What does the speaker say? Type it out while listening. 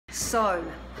So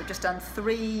we've just done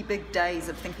 3 big days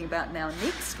of thinking about now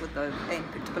next with the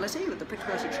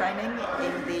predictability training,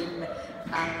 and then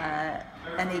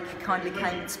Anik kindly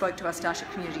came and spoke to our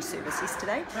Starship community service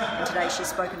yesterday, and today she's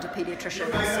spoken to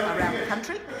paediatricians around the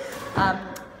country.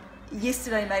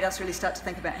 Yesterday made us really start to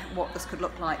think about what this could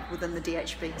look like within the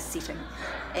DHB setting,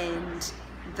 and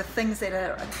the things that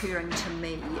are occurring to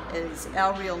me is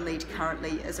our real need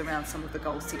currently is around some of the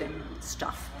goal setting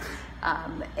stuff,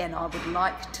 and I would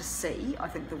like to see, I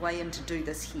think the way in to do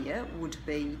this here would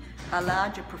be a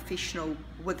larger professional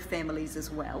with families as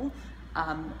well,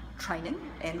 training.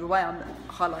 And the way I'm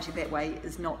highlighting that way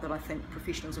is not that I think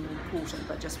professionals are more important,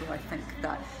 but just where I think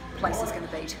that place is going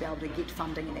to be to be able to get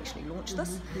funding and actually launch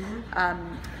this.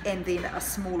 And then a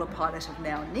smaller pilot of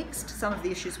now and next. Some of the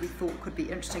issues we thought could be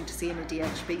interesting to see in a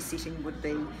DHB setting would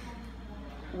be,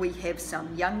 we have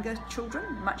some younger children,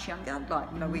 much younger,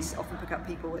 like, you know, we often pick up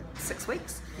people at 6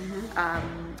 weeks.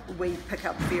 We pick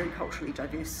up very culturally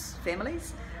diverse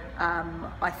families.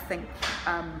 I think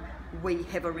we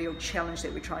have a real challenge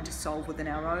that we're trying to solve within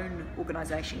our own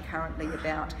organisation currently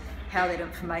about how that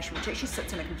information, which actually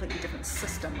sits in a completely different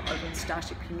system over in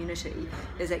Starship community,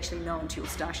 is actually known to your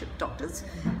Starship doctors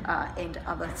and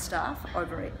other staff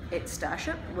over at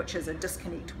Starship, which is a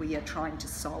disconnect we are trying to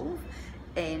solve,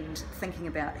 and thinking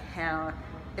about how,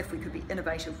 if we could be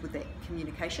innovative with that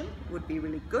communication, would be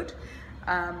really good.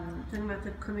 Talking about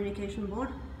the communication board?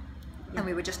 And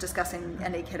we were just discussing,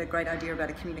 Anik had a great idea about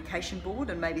a communication board,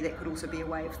 and maybe that could also be a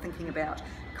way of thinking about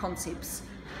concepts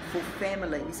for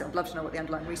families. I'd love to know what the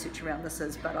underlying research around this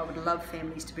is, but I would love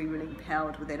families to be really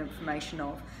empowered with that information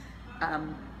of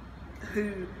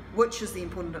which is the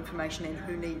important information and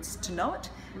who needs to know it.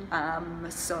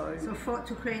 So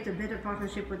to create a better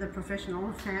partnership with the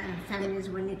professional families,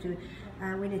 we need to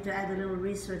add a little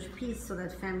research piece so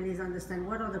that families understand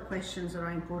what are the questions that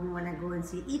are important when I go and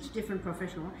see each different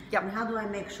professional, and how do I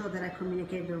make sure that I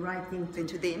communicate the right thing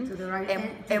to them, to the right,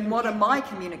 and what are my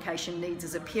communication needs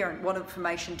as a parent? What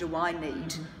information do I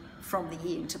need from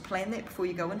the end to plan that before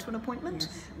you go into an appointment?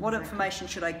 What information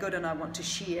should I good and I want to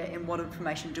share, and what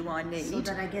information do I need so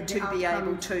that I get to be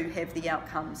able to have the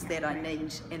outcomes that I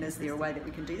need, and is there a way that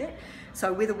we can do that?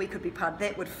 So whether we could be part of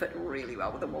that would fit really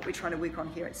well within what we're trying to work on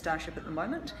here at Starship at the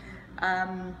moment.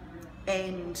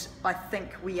 And I think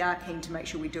we are keen to make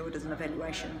sure we do it as an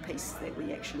evaluation piece, that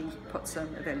we actually put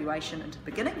some evaluation into the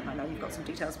beginning. I know you've got some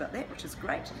details about that, which is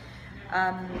great.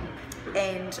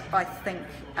 And I think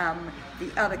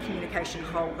the other communication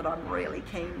hole that I'm really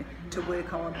keen to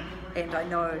work on, and I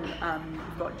know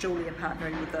we've got Julia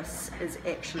partnering with this, is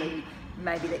actually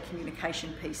maybe that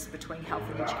communication piece between health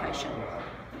and education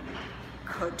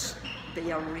could be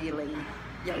a really,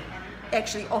 you know,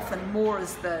 actually often more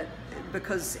is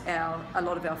because a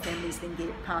lot of our families then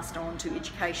get passed on to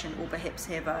education, or perhaps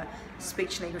have a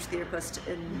speech language therapist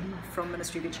from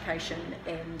Ministry of Education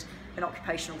and an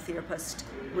occupational therapist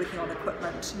working on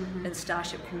equipment in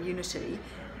Starship community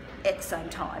at the same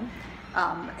time.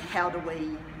 How do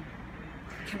we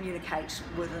communicate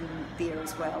within there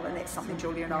as well? And that's something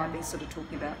Julia and I have been sort of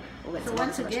talking about. So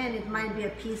once again, it might be a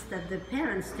piece that the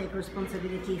parents take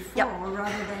responsibility for,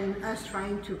 rather than us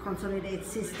trying to consolidate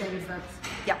systems.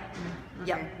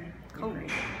 Cool.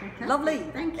 Okay. Lovely.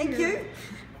 Thank you. Thank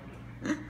you.